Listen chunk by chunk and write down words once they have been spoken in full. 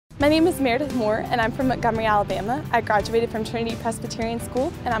My name is Meredith Moore and I'm from Montgomery, Alabama. I graduated from Trinity Presbyterian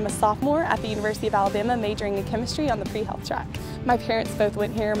School and I'm a sophomore at the University of Alabama majoring in chemistry on the pre-health track. My parents both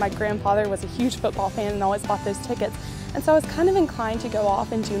went here. My grandfather was a huge football fan and always bought those tickets, and so I was kind of inclined to go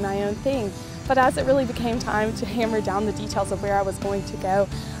off and do my own thing. But as it really became time to hammer down the details of where I was going to go,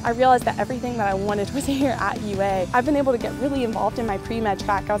 I realized that everything that I wanted was here at UA. I've been able to get really involved in my pre-med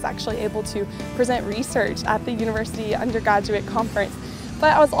track. I was actually able to present research at the university undergraduate conference.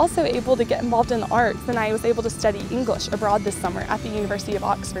 But I was also able to get involved in the arts, and I was able to study English abroad this summer at the University of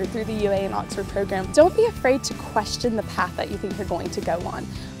Oxford through the UA and Oxford program. Don't be afraid to question the path that you think you're going to go on.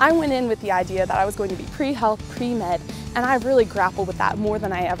 I went in with the idea that I was going to be pre-health, pre-med, and I really grappled with that more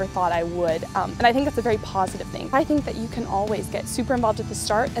than I ever thought I would. And I think that's a very positive thing. I think that you can always get super involved at the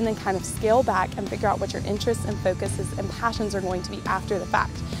start and then kind of scale back and figure out what your interests and focuses and passions are going to be after the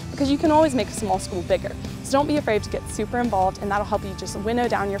fact. Because you can always make a small school bigger. So don't be afraid to get super involved, and that'll help you just winnow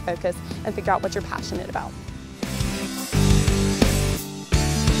down your focus and figure out what you're passionate about.